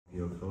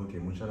yo creo que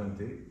mucha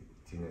gente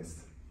tiene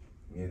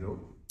miedo.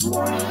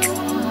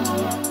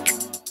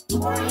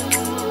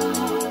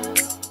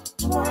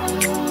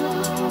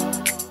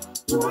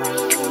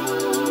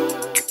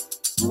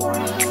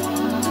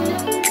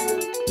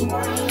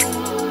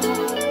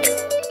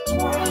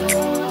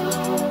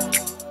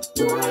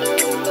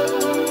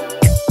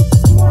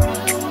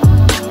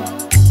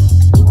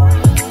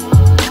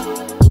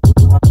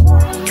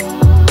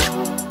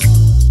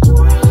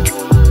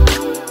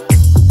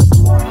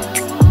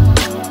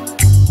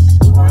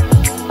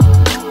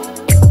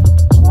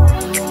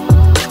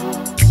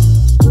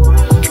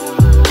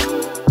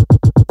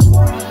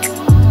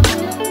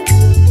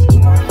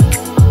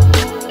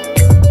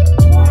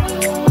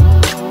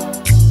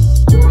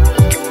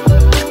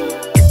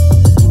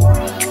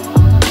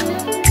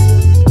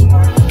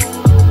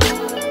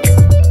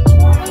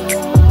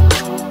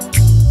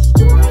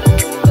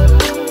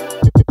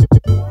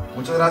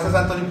 Muchas gracias,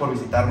 Anthony, por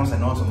visitarnos en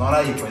Nuevo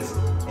Sonora y pues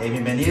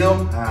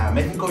bienvenido a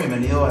México,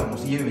 bienvenido a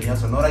Hermosillo, bienvenido a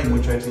Sonora y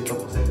mucho éxito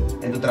pues,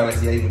 en tu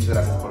travesía y muchas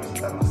gracias por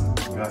visitarnos.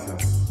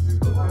 Gracias.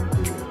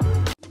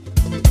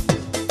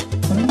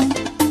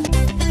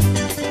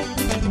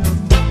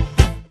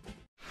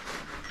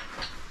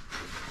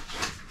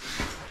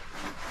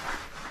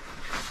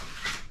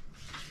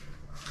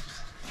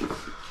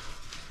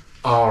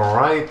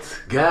 Alright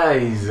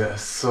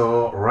guys,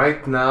 so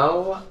right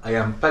now I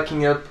am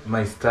packing up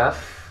my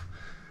stuff.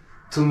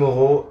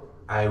 Tomorrow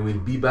I will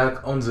be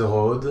back on the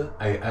road.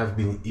 I have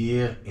been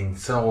here in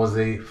San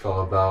Jose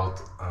for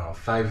about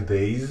 5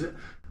 days.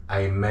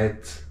 I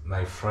met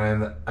my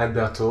friend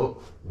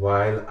Alberto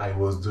while I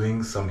was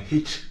doing some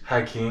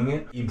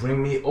hitchhiking. He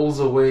bring me all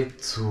the way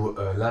to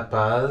La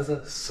Paz,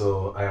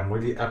 so I am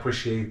really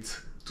appreciate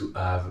to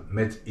have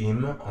met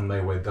him on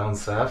my way down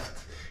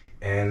south.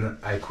 And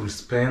I could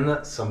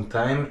spend some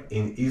time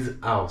in his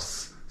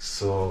house.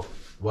 So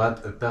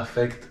what a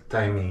perfect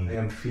timing. I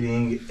am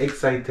feeling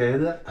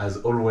excited as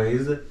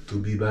always to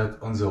be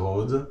back on the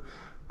road.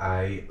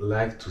 I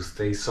like to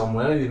stay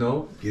somewhere, you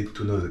know, get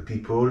to know the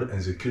people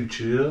and the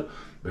culture,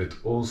 but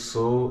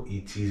also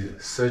it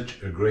is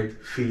such a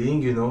great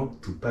feeling, you know,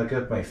 to pack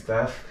up my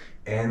stuff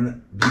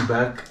and be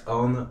back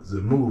on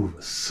the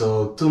move.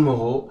 So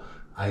tomorrow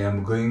I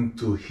am going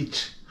to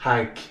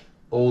hitchhike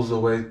all the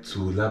way to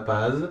La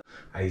Paz.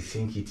 I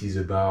think it is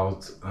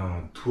about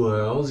 2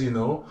 hours, you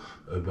know,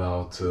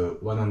 about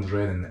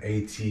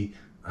 180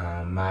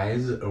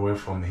 miles away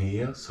from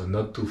here, so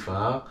not too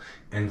far.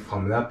 And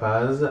from La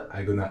Paz,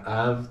 I'm gonna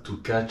have to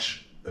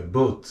catch a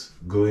boat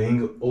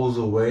going all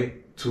the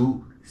way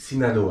to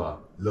Sinaloa,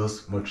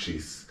 Los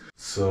Mochis.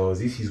 So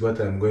this is what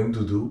I'm going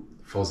to do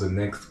for the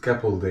next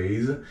couple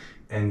days.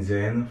 And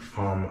then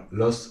from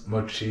Los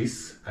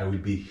Mochis, I will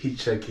be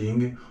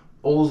hitchhiking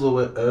all the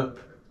way up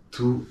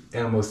to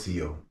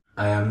Hermosillo.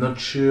 I am not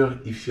sure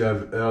if you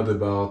have heard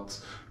about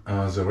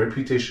the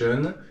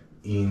reputation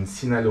in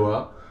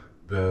Sinaloa,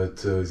 but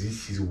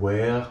this is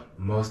where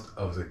most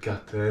of the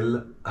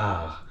cartel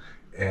are,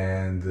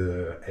 and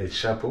El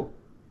Chapo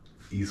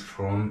is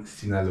from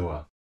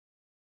Sinaloa.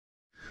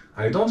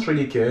 I don't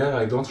really care,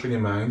 I don't really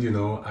mind, you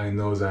know, I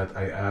know that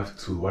I have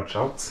to watch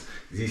out.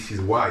 This is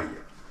why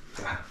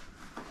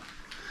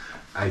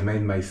I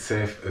made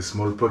myself a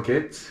small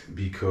pocket,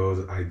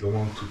 because I don't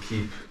want to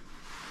keep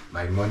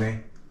my money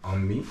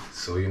on me,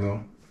 so you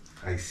know,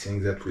 I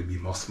think that will be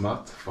more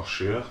smart for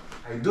sure.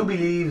 I do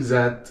believe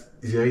that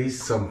there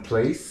is some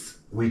place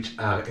which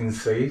are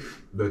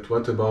unsafe, but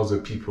what about the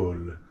people?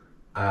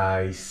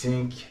 I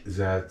think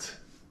that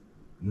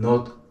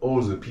not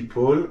all the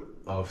people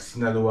of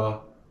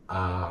Sinaloa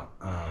are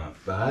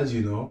bad,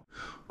 you know.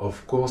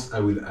 Of course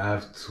I will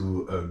have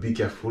to be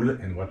careful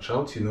and watch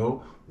out, you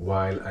know,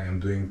 while I am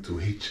doing to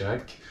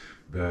hitchhike.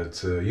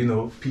 But you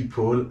know,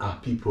 people are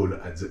people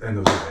at the end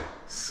of the day.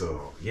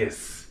 So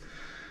yes,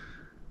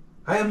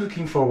 I am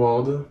looking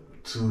forward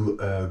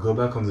to go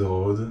back on the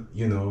road.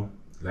 You know,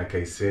 like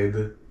I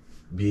said,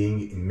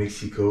 being in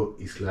Mexico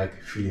is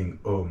like feeling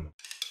home.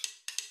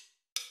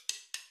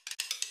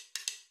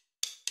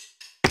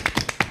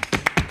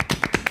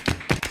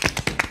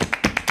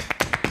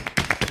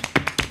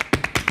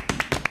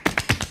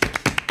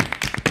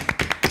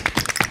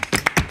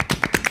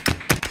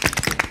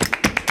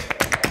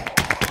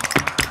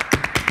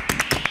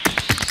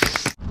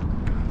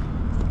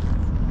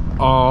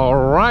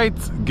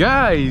 Alright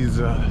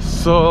guys,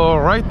 so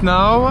right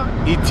now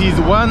it is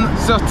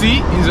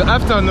 1:30 in the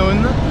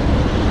afternoon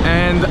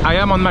and I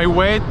am on my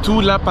way to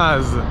La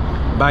Paz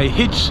by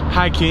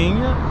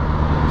hitchhiking.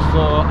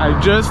 So I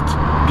just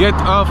get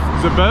off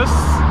the bus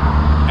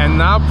and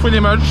now pretty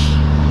much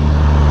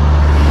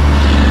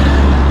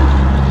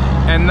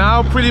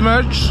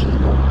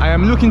I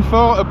am looking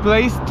for a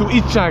place to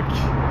hitchhike.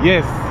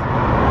 Yes,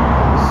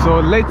 so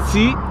let's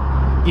see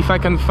if I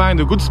can find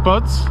a good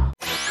spot.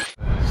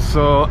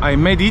 So I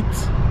made it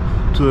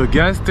to a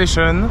gas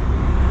station.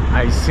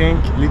 I think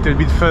a little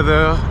bit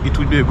further it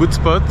will be a good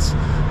spot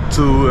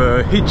to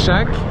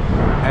hitchhike.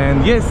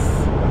 And yes,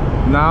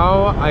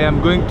 now I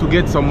am going to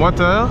get some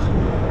water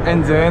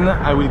and then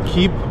I will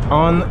keep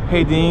on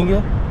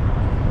heading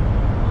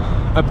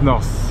up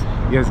north.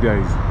 Yes,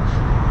 guys.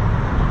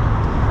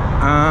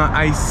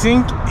 I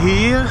think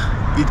here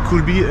it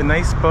could be a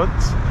nice spot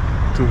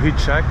to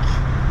hitchhike.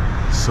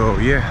 So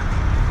yeah.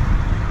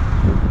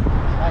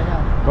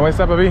 ¿Cómo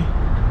está, papi? I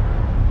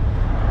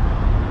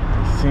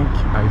think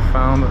I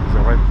found the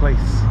right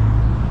place.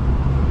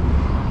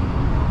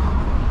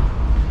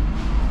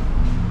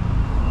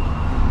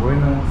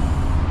 Buenas.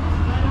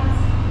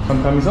 ¿Con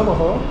permiso, por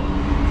favor?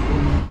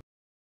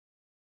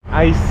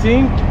 I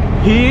think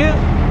here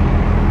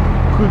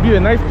could be a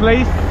nice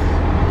place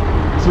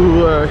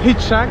to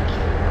hitchhike.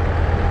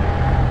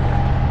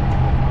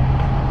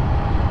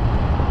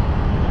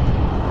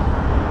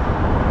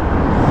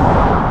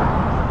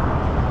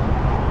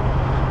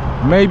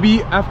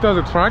 Maybe after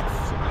the tracks.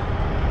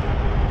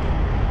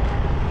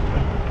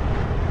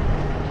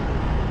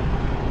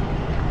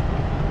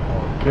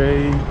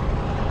 Okay,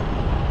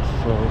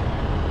 so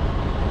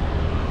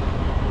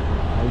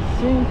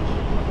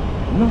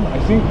I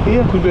think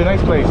here could be a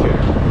nice place here.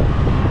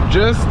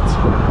 Just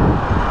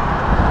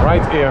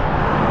right here.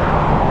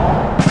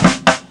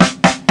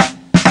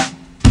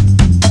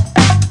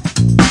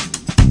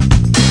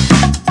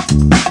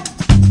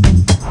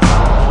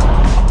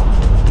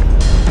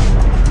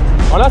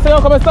 Hola,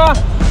 señor, ¿cómo está?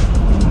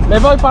 Me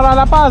voy para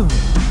La Paz.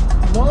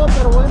 No,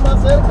 pero voy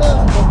más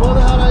cerca. Lo puedo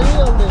dejar ahí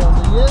donde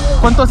llegue.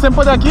 ¿Cuánto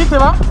tiempo de aquí te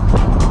va?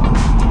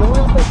 Yo voy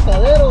al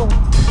pescadero.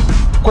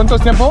 ¿Cuánto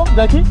tiempo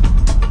de aquí?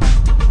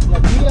 De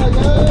aquí a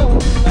allá,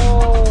 unos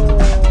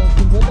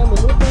 50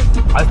 minutos.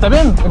 Ah, está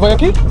bien, me voy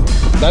aquí.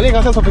 Dale,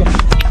 gracias, Sofía.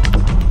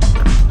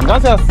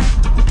 Gracias.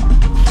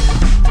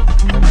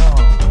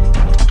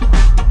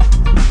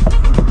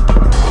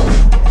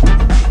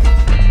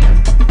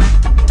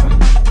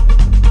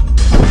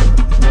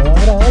 ¿Me va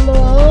grabando,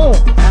 Bao?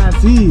 Ah,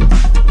 sí.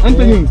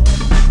 Anthony.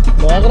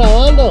 ¿Me va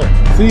grabando?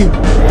 Sí.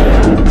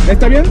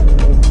 ¿Está bien? Sí,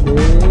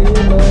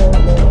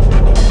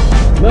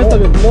 no está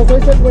bien. No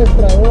soy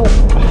secuestrador.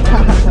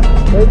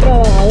 Soy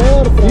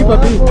trabajador, Sí,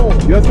 papi.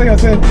 Yo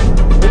sé.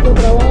 Mucho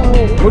trabajo.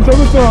 Mucho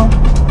gusto.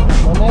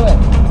 Vamos a ver.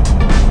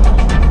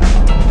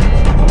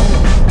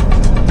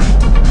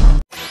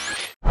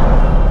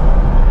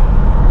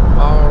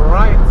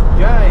 Alright,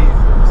 guys.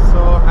 So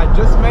I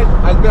just met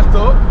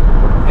Alberto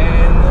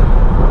and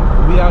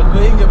we are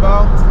going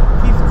about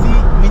 50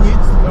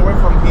 minutes away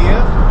from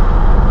here.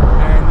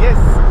 And yes,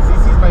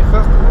 this is my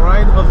first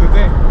ride of the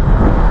day.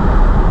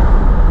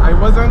 I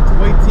wasn't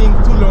waiting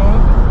too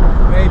long,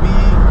 maybe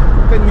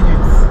 10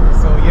 minutes.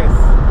 So yes.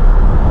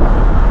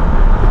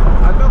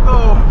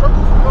 Alberto, mucho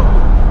gusto.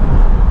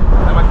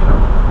 La máquina.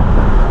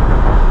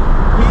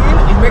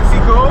 Here in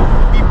Mexico,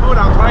 people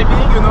are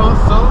driving, you know,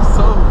 so.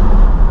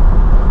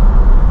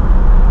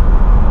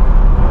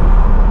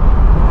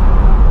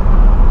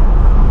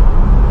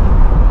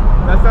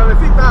 La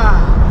cervecita.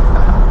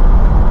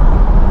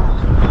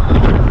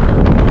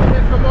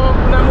 ¿Tienes como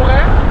una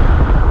mujer?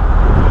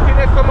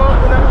 ¿Tienes como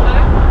una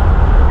mujer?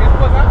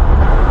 ¿Esposa?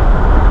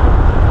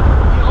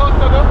 ¿Hijos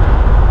todo?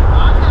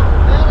 ¡Vaya,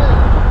 mujeres!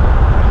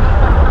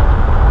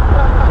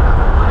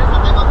 Por eso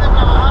tengo que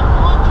trabajar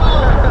mucho.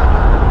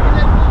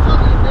 Tienes mucho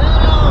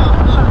dinero.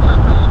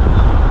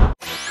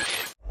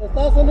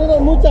 Estados Unidos,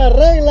 mucha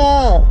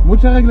regla.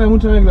 Mucha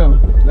regla,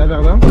 la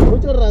verdad.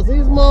 Mucho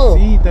racismo.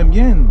 Sí,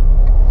 también.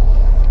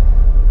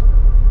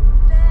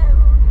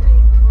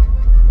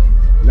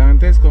 La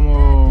gente es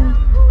como...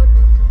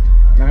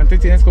 La gente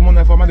tiene como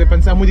una forma de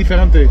pensar muy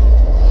diferente.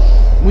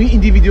 Muy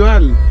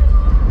individual.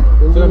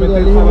 Solamente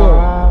Individualismo.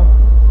 trabajar,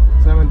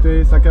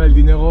 solamente sacar el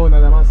dinero,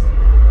 nada más.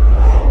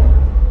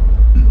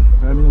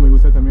 A mí no me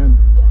gusta también.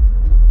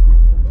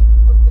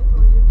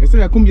 Esta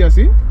es la cumbia,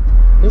 ¿sí?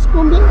 ¿Es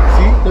cumbia?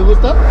 Sí. ¿Te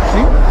gusta?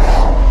 Sí.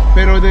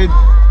 Pero de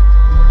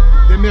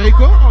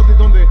México o de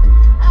dónde? ¿Es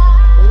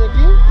de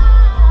aquí?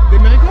 ¿De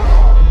México?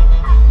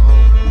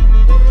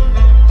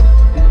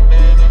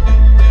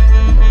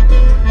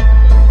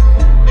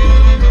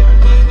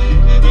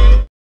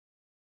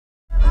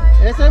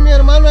 Ese es mi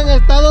hermano en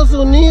Estados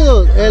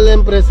Unidos, el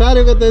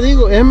empresario que te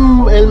digo, es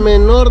el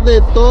menor de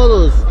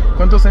todos.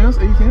 ¿Cuántos años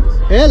ahí tienes?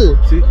 Él,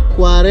 Sí.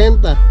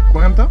 40.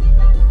 ¿40? Wow.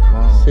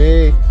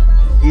 Sí.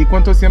 ¿Y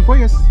cuánto tiempo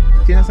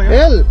tienes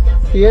allá? Él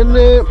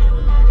tiene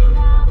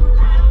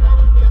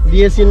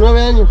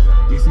 19 años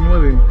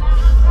 19.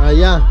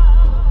 allá.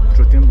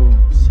 Mucho tiempo.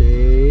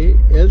 Sí,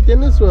 él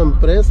tiene su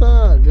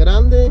empresa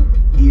grande.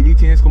 ¿Y ahí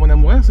tienes como una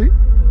mujer, sí?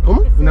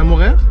 ¿Cómo? ¿Una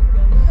mujer?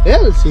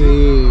 Él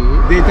sí.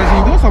 ¿De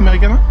Estados Unidos o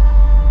americana?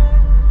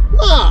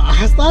 No,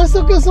 hasta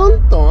eso que son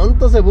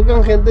tontos, se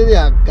buscan gente de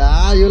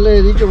acá. Yo les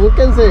he dicho,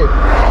 búsquense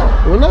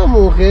una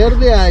mujer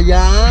de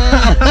allá.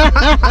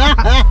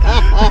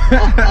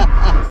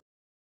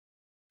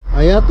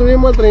 Allá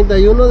tuvimos el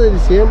 31 de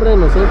diciembre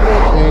nosotros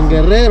en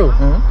Guerrero.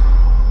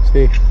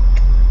 Sí.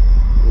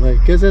 Ay,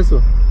 ¿qué es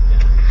eso?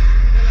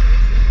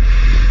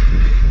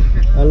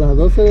 A las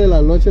 12 de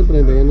la noche el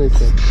 31 de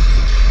diciembre.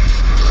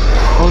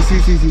 Oh,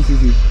 sí.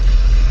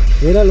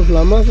 Mira los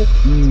flamazos.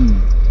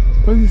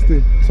 ¿Cuál es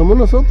este? Somos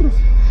nosotros.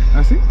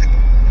 ¿Ah, sí?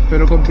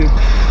 ¿Pero con qué?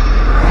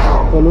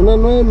 Con una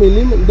 9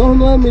 milímetros, 2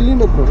 9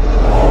 milímetros.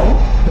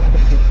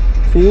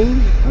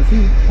 Sí,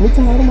 Así.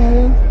 muchas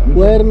armas,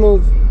 cuernos.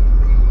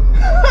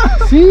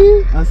 Sí,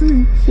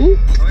 Así. sí.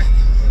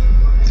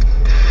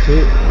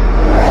 Sí.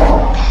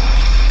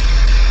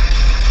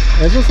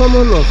 Esos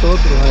somos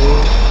nosotros ahí,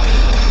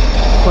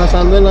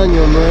 pasando el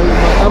año nuevo.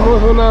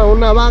 Matamos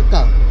una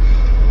vaca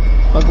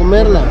para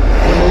comerla,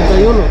 el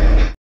 31.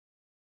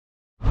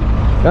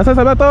 Gracias,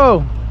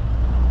 Alberto.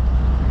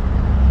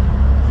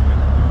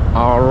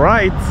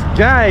 Alright,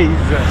 guys,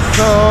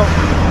 so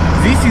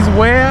this is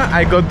where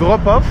I got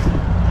dropped off,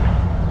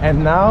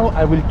 and now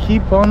I will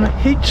keep on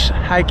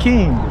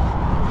hitchhiking.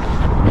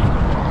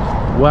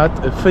 What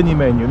a funny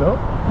man, you know?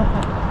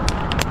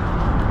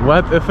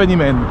 What a funny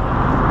man.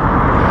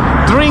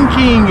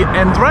 Drinking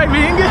and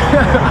driving.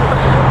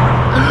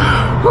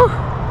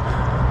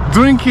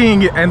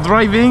 Drinking and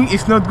driving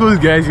is not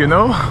good, guys, you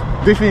know?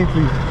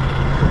 Definitely.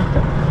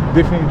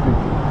 Definitely.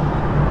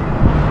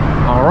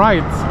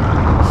 Alright,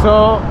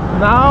 so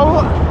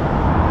now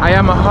I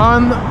am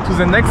on to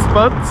the next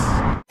spot.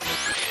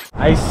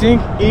 I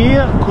think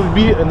here could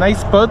be a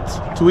nice spot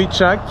to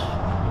hitchhike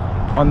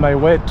on my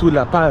way to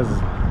La Paz.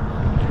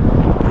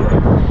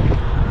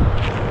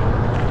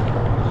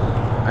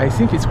 I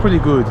think it's pretty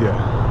good here.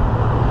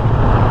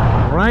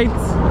 Right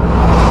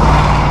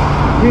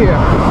here.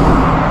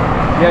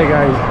 Yeah,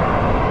 guys.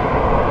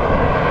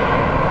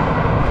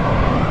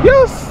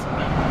 Yes!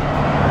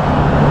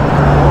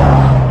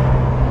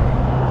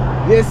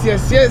 Yes,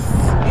 yes, yes!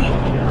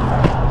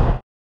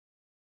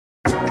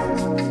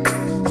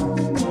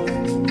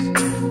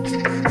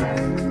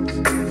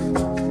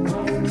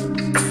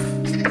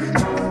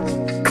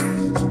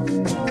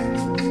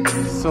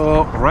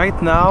 So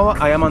right now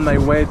I am on my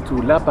way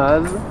to La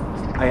Paz.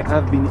 I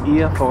have been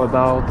here for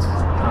about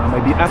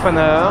maybe half an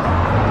hour,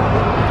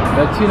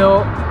 but you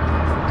know,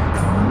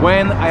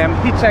 when I am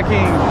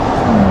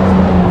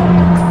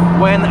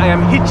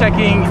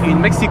hitchhiking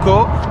in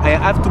Mexico, I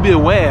have to be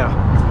aware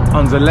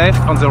on the left,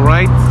 on the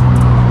right,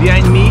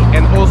 behind me,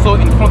 and also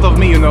in front of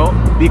me, you know,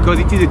 because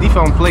it is a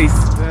different place.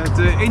 But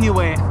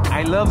anyway,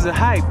 I love the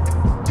hype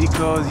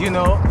because, you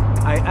know,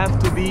 I have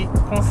to be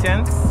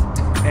conscious,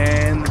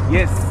 and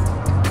yes,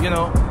 you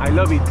know, I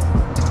love it.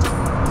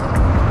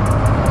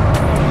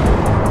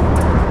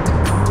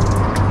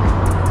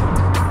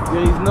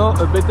 There is no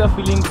a better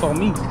feeling for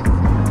me.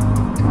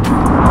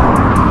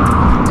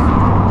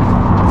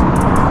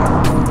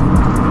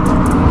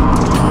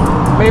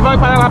 Me voy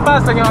para La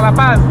Paz, señor, La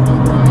Paz.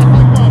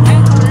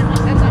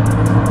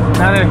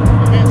 Dale.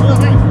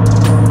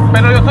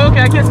 Pero yo creo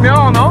que aquí es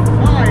mejor, ¿no?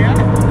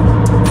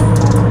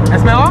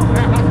 ¿Es mejor?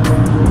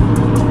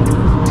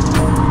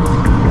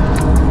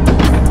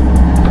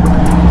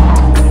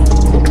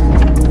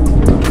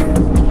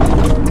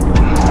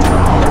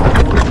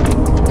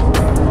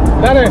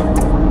 Dale.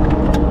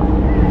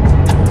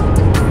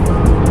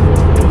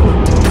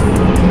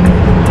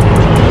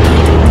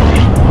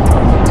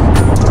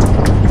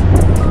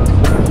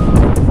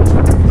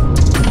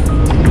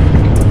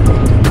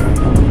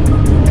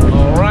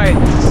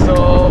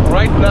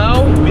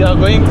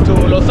 Going to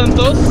Los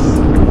Santos,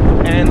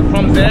 and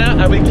from there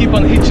I will keep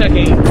on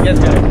hitchhiking. Yes,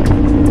 guys.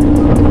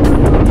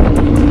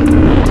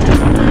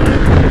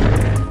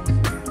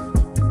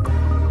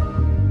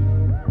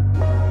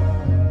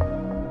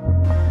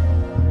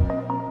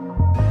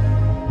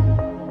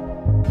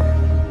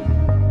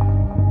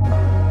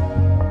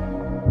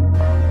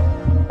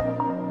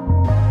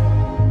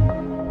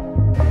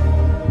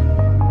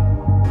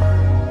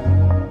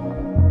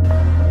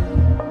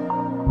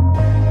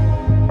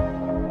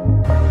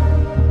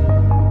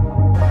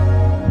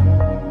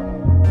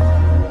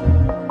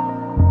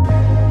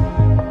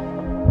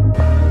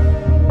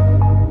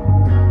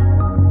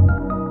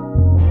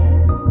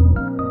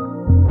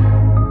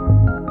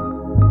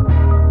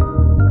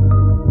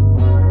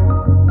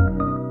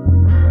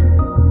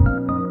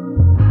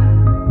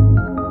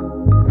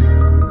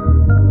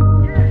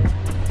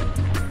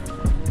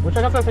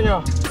 Muchas gracias,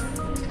 señor.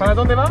 ¿Para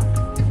dónde va?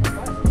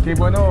 Qué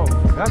bueno,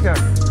 gracias.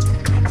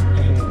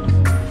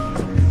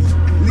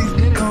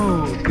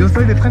 Listo. Yo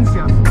soy de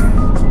Francia.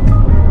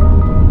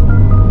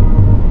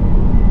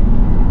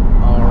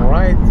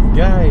 Alright,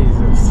 guys,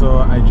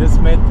 so I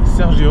just met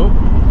Sergio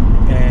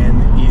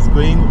and he's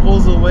going all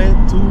the way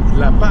to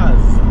La Paz.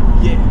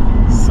 Yeah,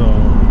 so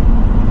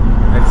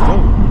let's go.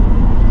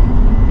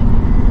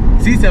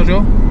 Sí,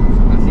 Sergio.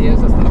 Así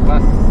es, hasta La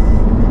Paz.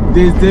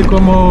 Desde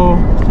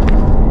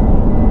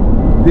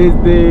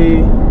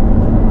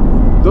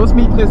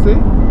 2013,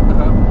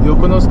 Ajá. yo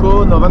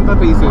conozco 90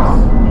 países.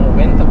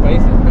 90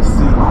 países.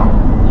 Sí.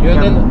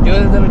 Yo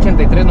desde el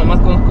 83 nomás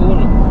conozco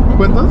uno.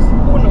 ¿Cuántos?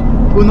 Uno.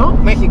 ¿Uno?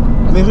 México.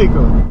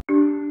 México.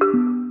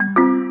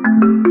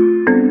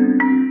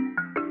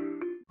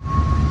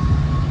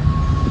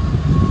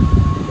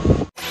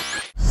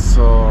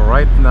 So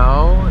right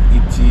now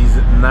it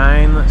is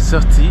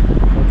 9:30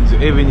 in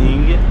the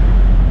evening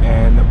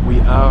and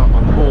we are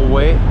on our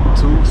way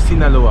to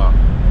Sinaloa.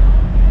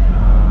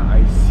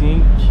 I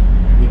think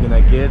we're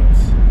gonna get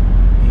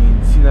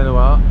in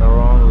Sinaloa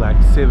around like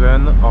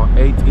 7 or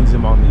 8 in the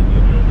morning.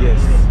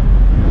 Yes.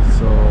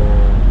 So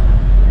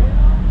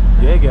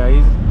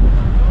guys,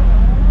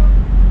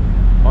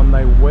 on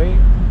my way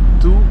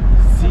to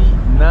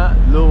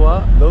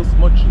Sinaloa, Los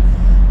Mochis.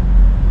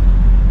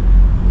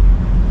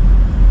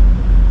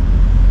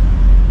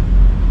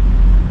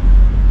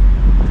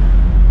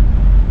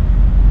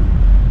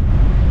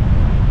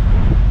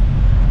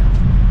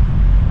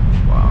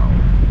 Wow.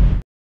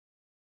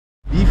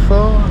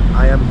 Before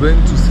I am going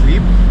to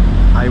sleep,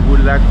 I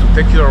would like to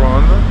take you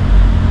around,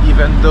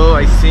 even though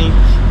I think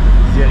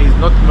there is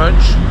not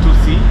much to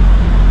see.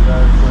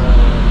 But,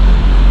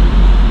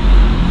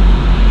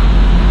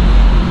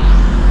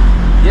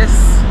 yes,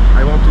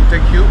 I want to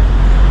take you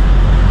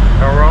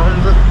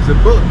around the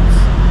boat.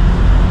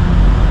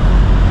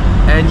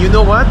 And you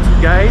know what,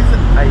 guys?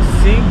 I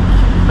think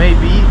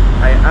maybe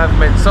I have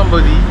met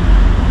somebody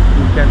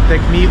who can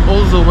take me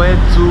all the way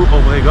to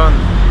Obregon.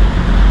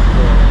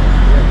 So,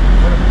 yeah.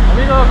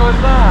 Amigo, ¿cómo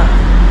estás?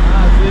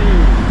 Ah, sí.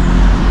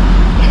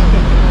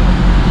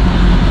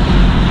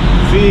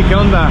 Sí, ¿qué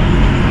onda?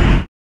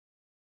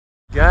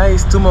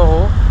 Guys,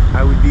 tomorrow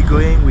I will be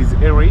going with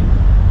Harry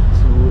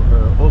to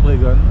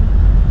Obregon.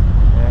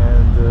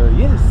 And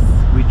yes,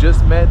 we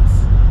just met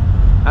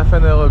half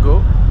an hour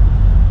ago,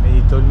 and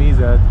he told me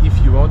that if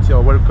you want,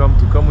 you're welcome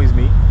to come with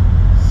me.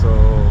 So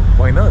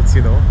why not,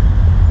 you know?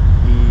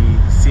 He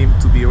seemed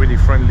to be really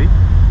friendly,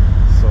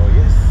 so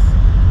yes.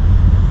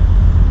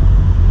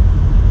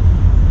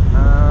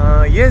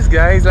 Yes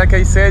guys, like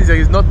I said, there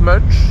is not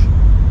much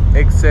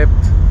except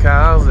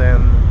cars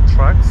and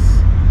trucks,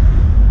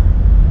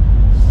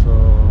 so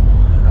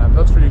I'm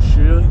not really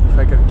sure if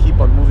I can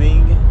keep on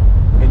moving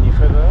any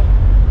further.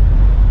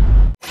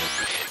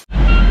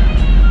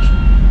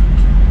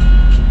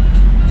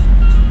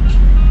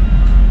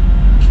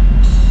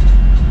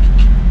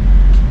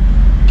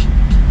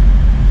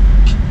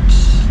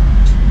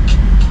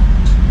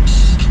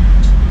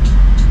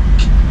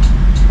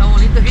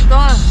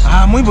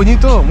 Ah, muy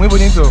bonito, muy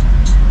bonito.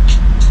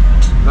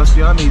 Las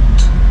pirámides.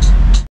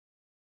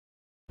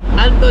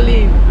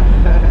 Antolín,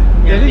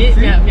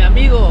 mi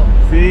amigo.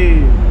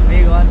 Sí.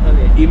 Amigo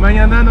Antolín. Y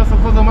mañana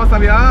nosotros vamos a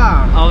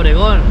viajar A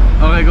Obregón.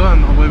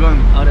 Obregón.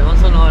 A Obregón,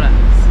 Sonora.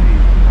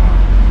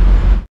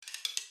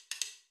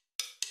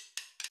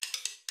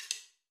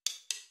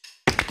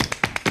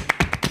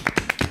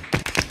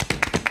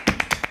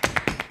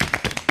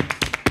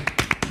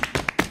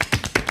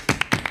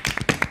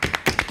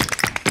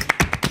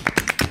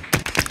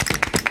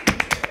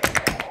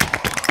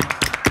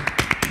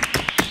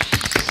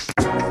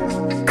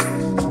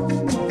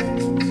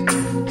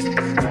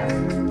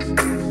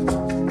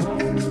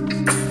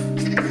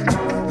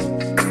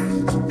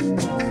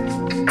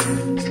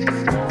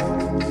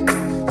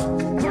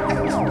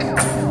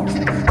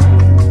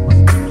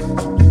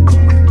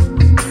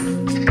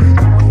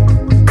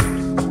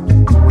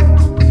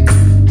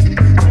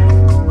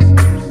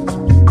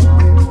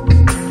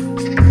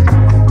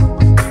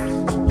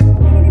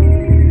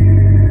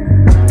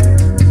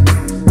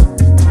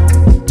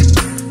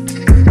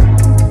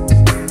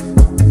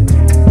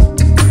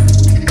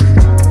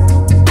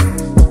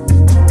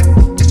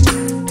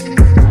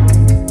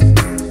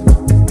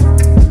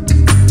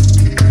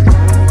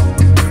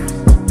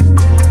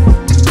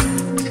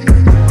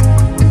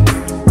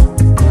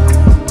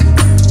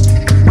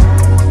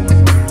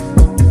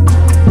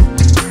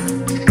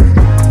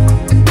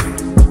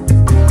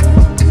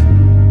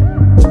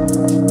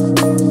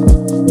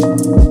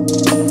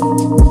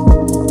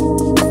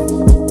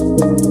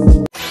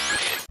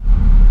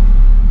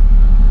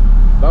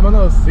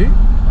 Vámonos, ¿sí?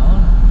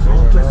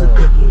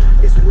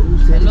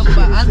 Saludos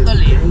para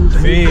Antolín.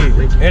 Sí.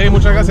 Eri,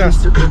 muchas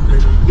gracias.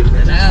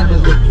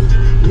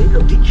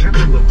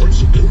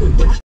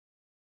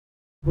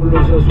 Con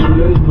los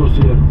azules no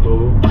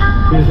siento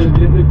que se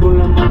entiende con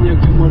la maña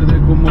que muerde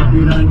como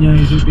piraña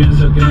y si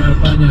piensa que me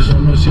apaña eso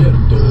no es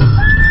cierto.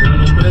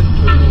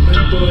 El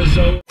momento es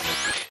ahora.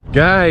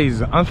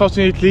 Guys,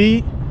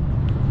 unfortunately,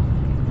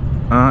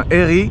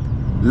 Eri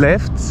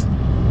left.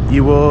 He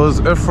was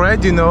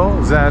afraid, you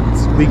know, that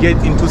we get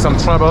into some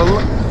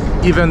trouble,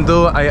 even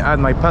though I had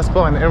my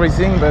passport and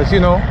everything, but you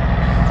know,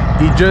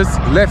 he just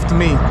left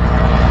me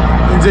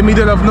in the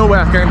middle of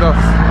nowhere, kind of.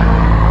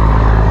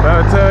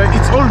 But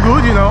it's all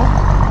good, you know.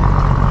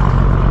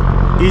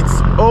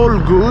 It's all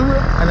good,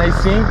 and I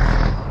think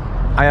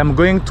I am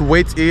going to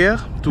wait here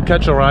to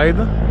catch a ride.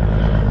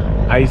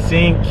 I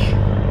think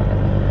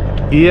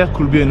here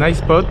could be a nice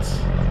spot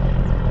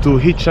to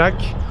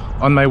hitchhike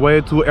on my way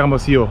to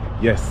Hermosillo.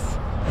 Yes.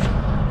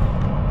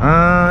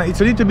 It's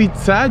a little bit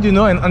sad, you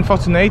know, and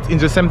unfortunate in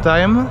the same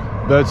time,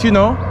 but you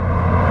know,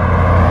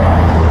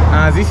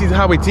 this is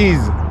how it is.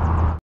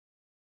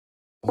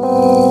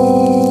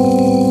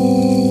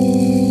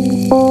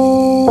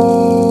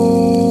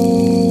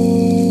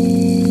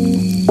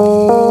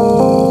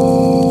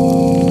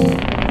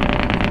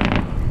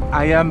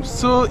 I am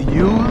so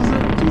used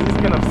to this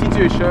kind of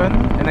situation,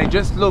 and I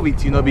just love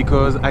it, you know,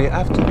 because I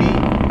have to be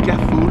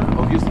careful,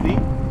 obviously.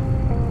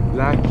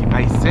 Like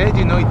I said,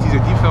 you know, it is a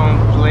different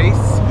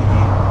place,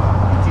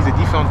 it is a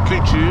different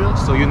culture,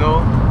 so you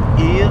know,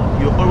 here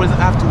you always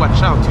have to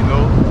watch out, you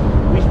know,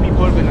 which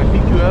people gonna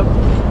pick you up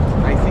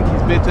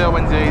better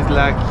when there is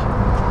like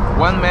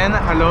one man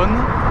alone,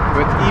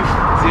 but if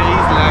there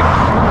is like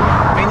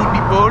many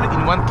people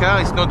in one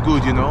car, it's not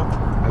good, you know.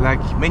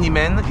 Like many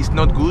men, it's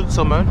not good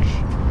so much.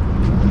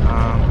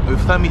 A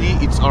family,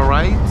 it's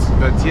alright,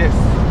 but yes,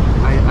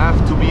 I have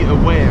to be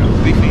aware,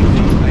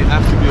 definitely. I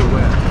have to be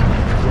aware.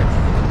 Yes.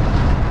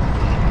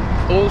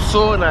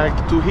 Also, like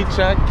to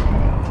hitchhike,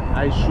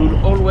 I should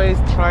always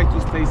try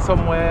to stay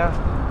somewhere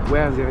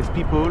where there is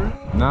people.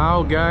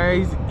 Now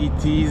guys,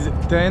 it is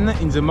 10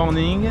 in the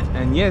morning,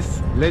 and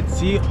yes, let's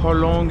see how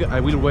long I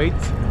will wait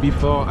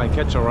before I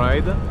catch a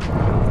ride.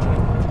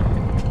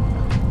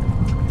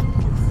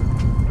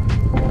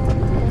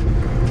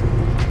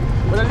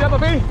 Buenos días,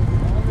 papi.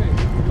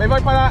 Me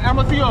voy para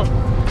Hermosillo.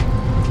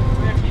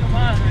 Estoy aquí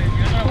nomás,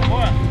 llegando a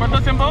Gamboa.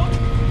 ¿Cuánto tiempo?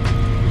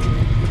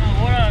 Una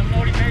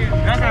hora y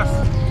media.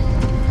 Gracias.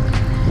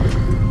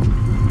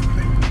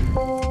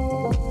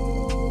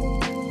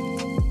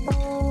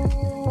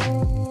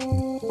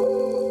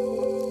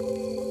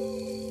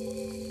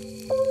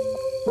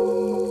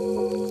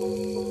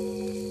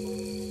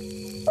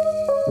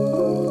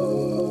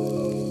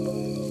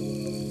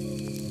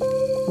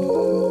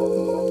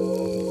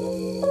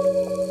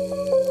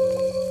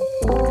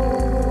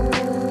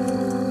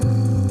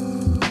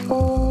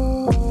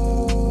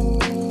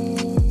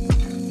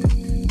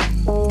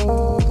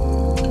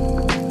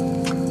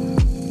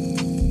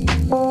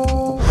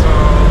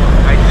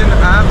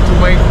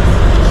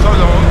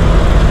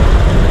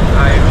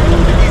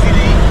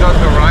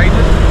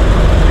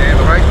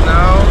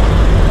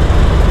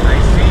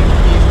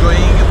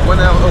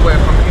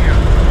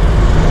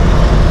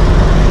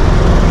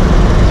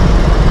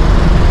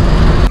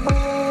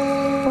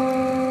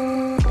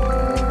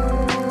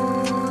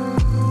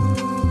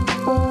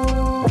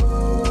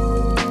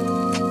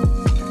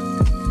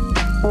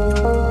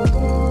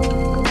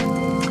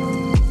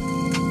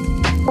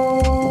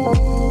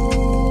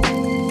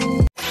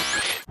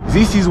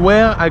 This is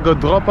where I got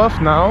dropped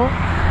off now.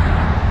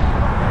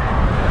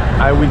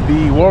 I will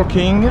be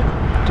working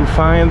to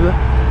find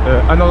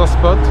another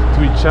spot to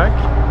hitchhike.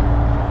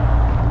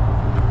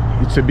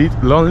 It's a bit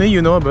lonely,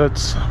 you know, but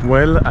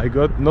well, I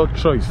got no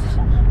choice.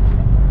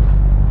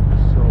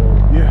 So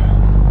yeah,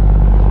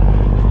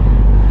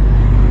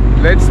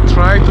 let's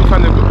try to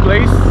find a good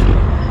place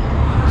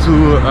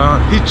to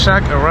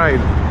hitchhike a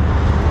ride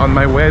on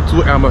my way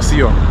to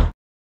Hermosillo.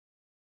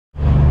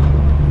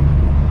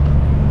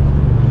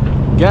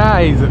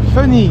 Guys,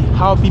 funny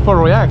how people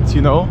react,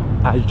 you know.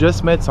 I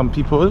just met some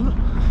people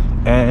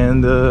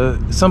and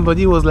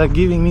somebody was like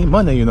giving me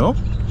money, you know.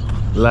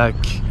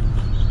 Like,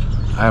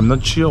 I'm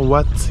not sure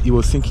what he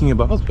was thinking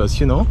about,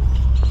 but you know,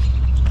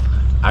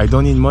 I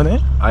don't need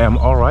money. I am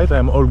alright, I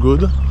am all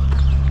good.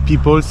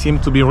 People seem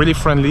to be really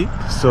friendly,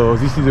 so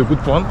this is a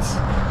good point.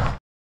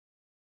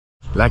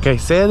 Like I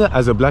said,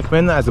 as a black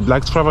man, as a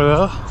black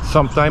traveler,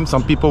 sometimes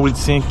some people will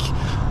think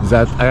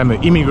that I am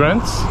an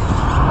immigrant,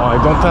 or I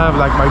don't have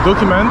like my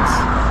documents.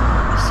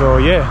 So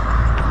yeah,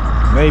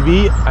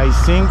 maybe I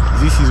think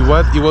this is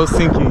what he was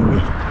thinking.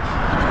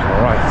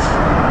 Alright,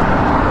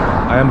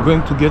 I am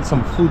going to get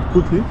some food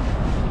quickly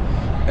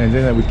and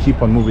then I will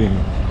keep on moving.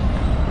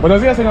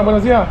 Buenos días, señor,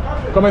 buenos días.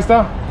 ¿Cómo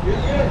está?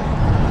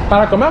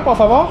 Para comer, por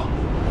favor.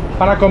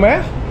 Para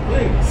comer.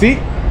 Sí.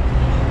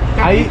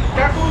 Ahí.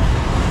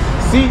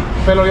 Sí,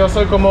 pero yo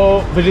soy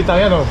como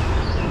vegetariano.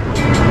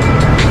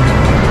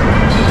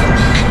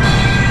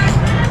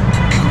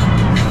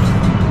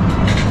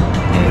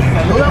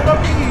 Saluda,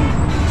 papi.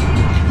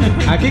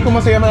 ¿Aquí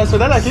cómo se llama la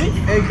ciudad aquí?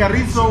 El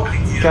Carrizo.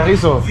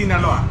 Carrizo.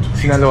 Sinaloa.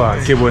 Sinaloa,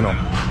 qué bueno.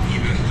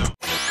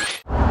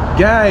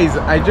 Guys,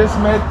 I just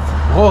met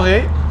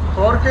Jorge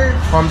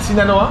from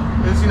Sinaloa.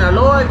 En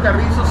Sinaloa, el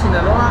Carrizo,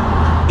 Sinaloa.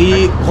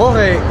 Y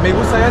Jorge, me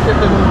gustaría te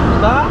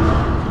preguntar,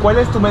 ¿cuál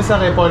es tu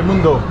mensaje por el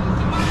mundo?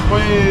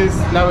 Pues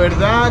la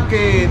verdad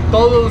que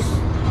todos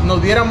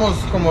nos viéramos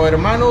como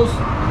hermanos,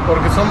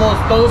 porque somos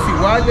todos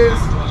iguales.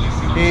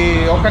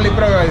 Ojalá y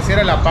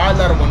prevaleciera la paz,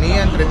 la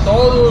armonía entre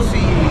todos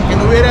y que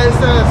no hubiera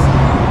estas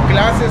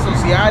clases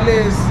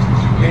sociales,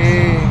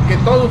 que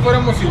todos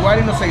fuéramos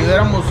iguales y nos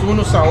ayudáramos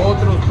unos a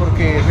otros,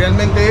 porque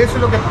realmente eso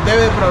es lo que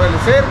debe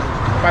prevalecer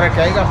para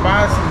que haya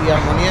paz y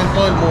armonía en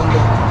todo el mundo,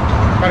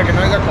 para que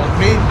no haya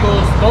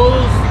conflictos.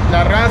 Todos,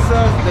 las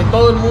razas de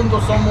todo el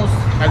mundo somos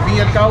al fin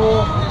y al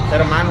cabo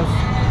hermanos.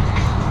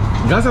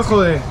 Gracias,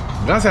 Jorge.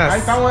 Gracias. Ahí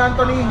estamos,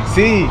 Anthony.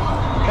 Sí.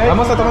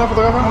 Vamos a tomar una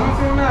fotografía. Vamos a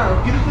hacer una.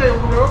 ¿Quieres que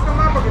cubrebocas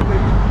más? Porque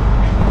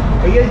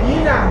ella es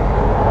Gina.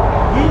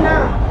 Gina,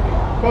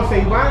 José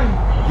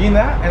Iván.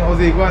 Gina and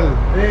José igual.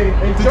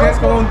 ¿Tú tienes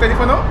como un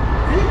teléfono?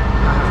 Sí.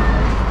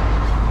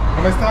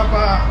 ¿Cómo está,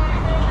 pa?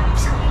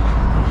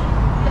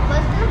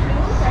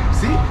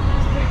 ¿Sí?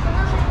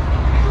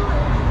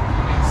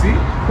 ¿Sí?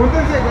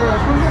 Júntense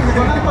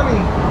con Anthony.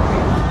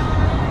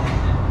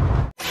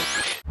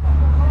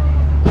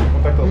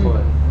 Contacto,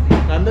 Jorge.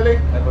 Ándale.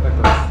 Hay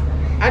contactos.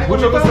 Ánimo,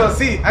 Mucho chicos. gusto,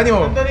 sí,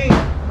 ánimo. Anthony,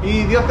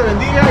 y Dios te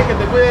bendiga y que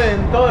te cuide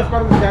en todas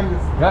partes que andes.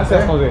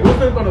 Gracias, José.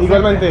 Gusto en conocerte.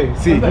 Igualmente,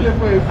 sí. Ándale,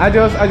 pues.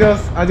 Adiós, adiós,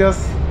 adiós.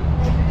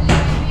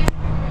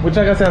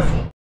 Muchas gracias.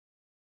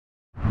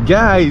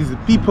 Guys,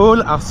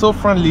 people are so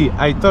friendly.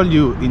 I told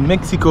you, in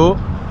Mexico,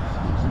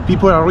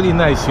 people are really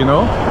nice, you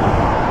know.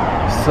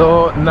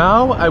 So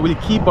now I will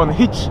keep on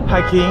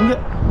hitchhiking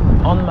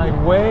on my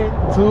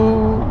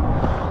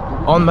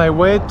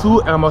way to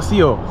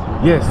Hermosillo.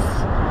 Yes,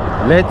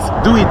 let's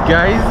do it,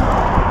 guys.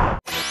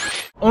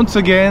 Once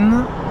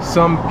again,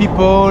 some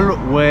people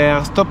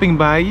were stopping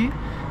by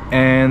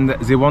and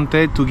they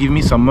wanted to give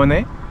me some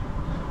money.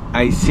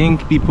 I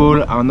think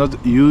people are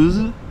not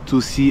used to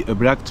see a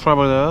black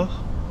traveler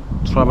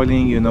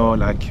traveling, you know,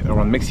 like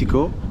around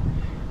Mexico.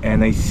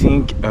 And I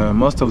think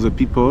most of the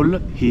people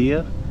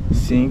here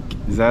think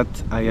that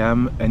I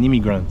am an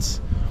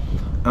immigrant.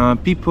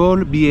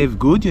 People behave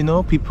good, you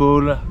know,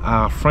 people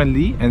are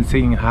friendly and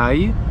saying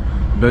hi.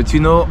 But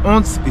you know,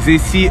 once they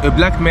see a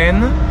black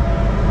man,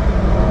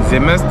 they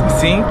must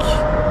think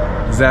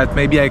that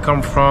maybe I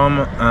come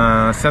from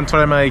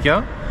Central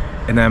America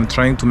and I'm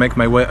trying to make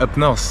my way up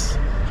north.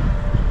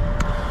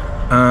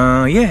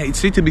 Yeah,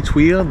 it's a little bit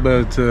weird,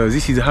 but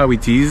this is how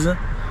it is.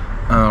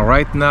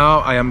 Right now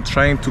I am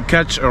trying to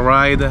catch a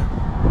ride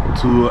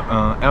to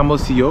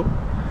Hermosillo,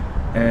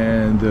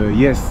 and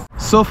yes,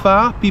 so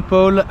far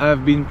people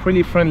have been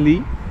pretty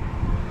friendly.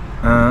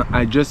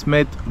 I just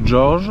met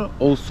George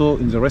also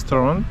in the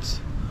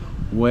restaurant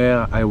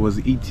where I was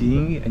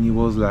eating, and he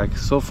was like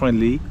so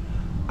friendly.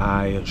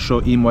 I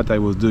showed him what I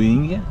was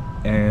doing,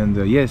 and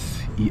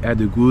yes, he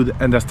had a good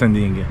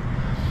understanding.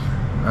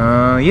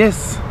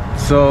 Yes,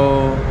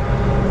 so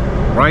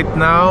right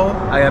now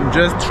I am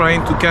just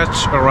trying to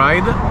catch a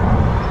ride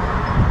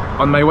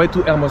on my way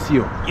to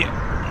Hermosillo. Yeah.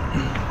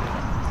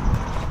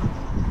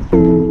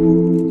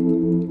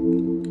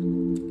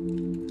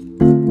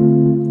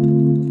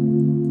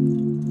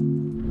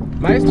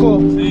 Maestro.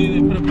 Sí,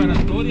 de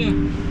preparatoria.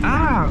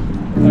 Ah,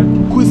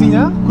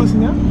 cocina.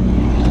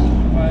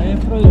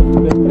 Maestro de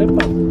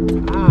prepa.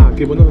 Ah,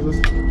 qué bueno.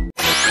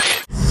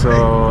 So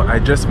I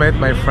just met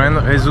my friend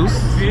Jesus,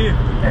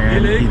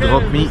 and he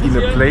dropped me in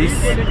a place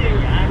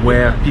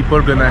where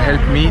people gonna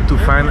help me to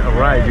find a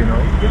ride, you know.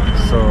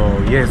 So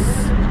yes,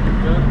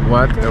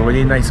 what a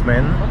really nice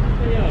man.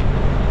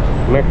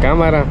 Una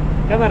cámara.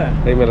 Cámara.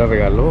 Ahí me la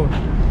regaló.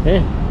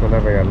 Me la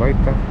regaló, ahí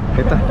está.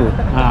 ¿Qué estás tú?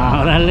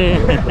 Ah, órale.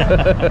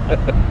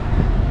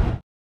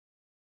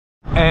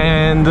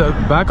 And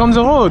back on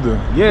the road.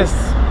 Yes.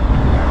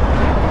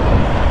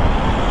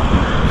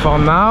 For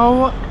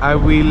now, I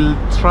will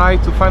try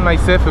to find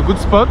myself a good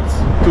spot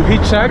to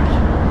hitchhike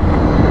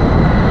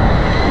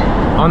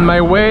on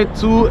my way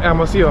to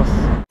Hermosillo.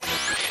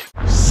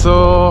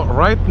 So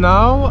right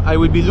now, I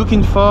will be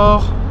looking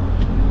for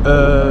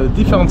a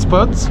different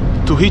spot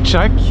to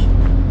hitchhike.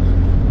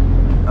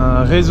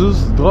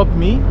 Jesus dropped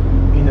me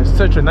in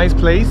such a nice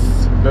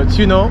place, but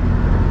you know,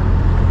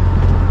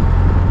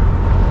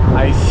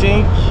 I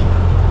think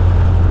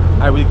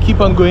I will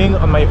keep on going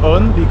on my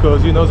own,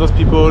 because you know, those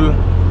people,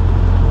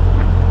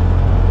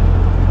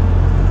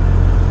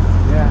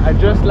 yeah, I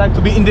just like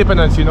to be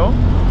independent, you know.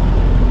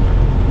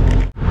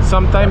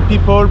 Sometimes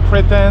people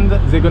pretend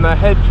they're gonna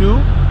help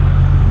you,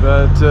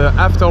 but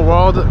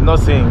afterward,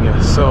 nothing.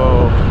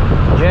 So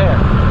yeah,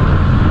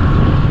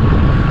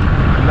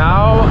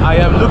 now I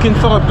am looking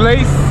for a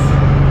place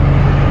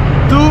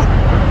to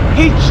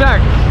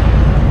hitchhike,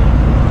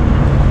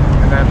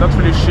 and I'm not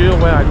really sure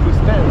where I could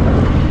stand.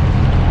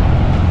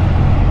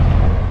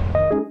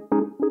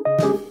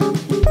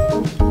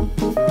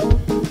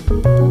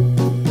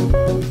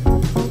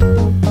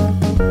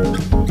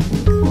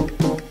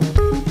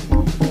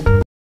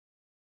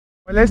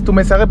 ¿Cuál es tu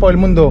mensaje por el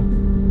mundo?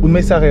 Un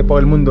mensaje por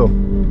el mundo.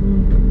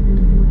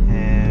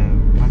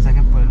 Un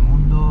mensaje por el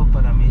mundo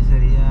para mí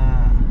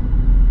sería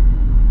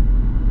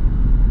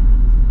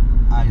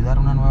ayudar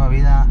una nueva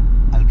vida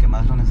al que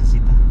más lo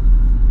necesita.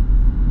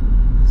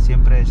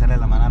 Siempre echarle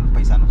la mano a los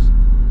paisanos.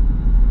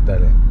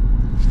 Dale.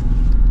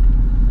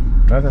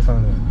 Gracias,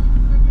 Andrés.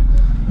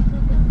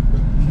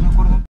 No me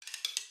acuerdo.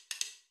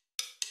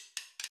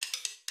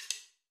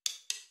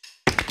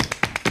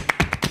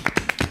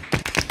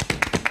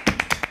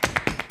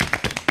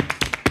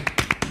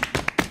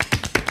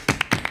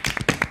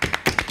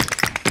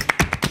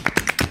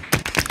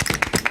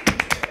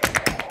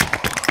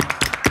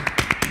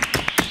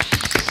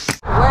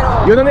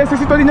 Yo no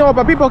necesito dinero,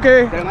 papi,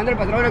 porque... Te lo manda el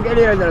patrón, aquí el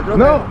de la troca.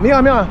 No,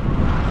 mira, mira.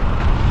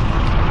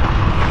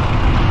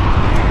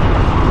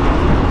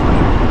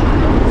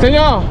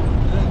 Señor,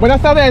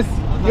 buenas tardes.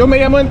 Yo me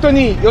llamo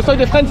Anthony, yo soy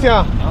de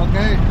Francia. Ok.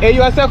 Y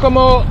yo hacer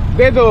como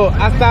dedo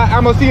hasta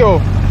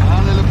Hermosillo.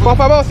 Por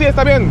favor, sí,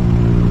 está bien.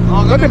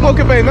 No te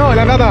preocupes, no,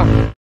 la verdad.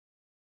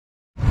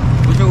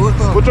 Mucho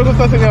gusto. Mucho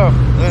gusto, señor.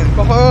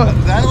 Por favor.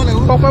 ¿De algo le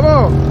gusta? Por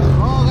favor.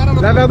 No,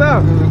 agárralo. La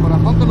verdad. De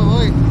corazón te lo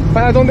doy.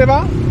 ¿Para dónde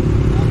va?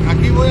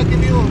 Aquí voy, aquí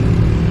vivo.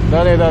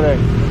 Dale, dale.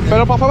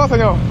 Pero por favor,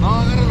 señor. No,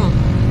 agárralo.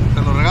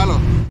 Te lo regalo.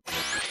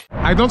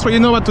 I don't really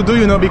know what to do,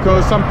 you know,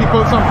 because some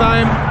people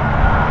sometimes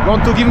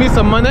want to give me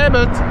some money,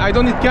 but I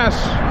don't need cash.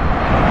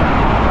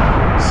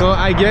 So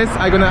I guess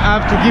I'm gonna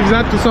have to give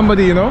that to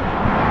somebody, you know.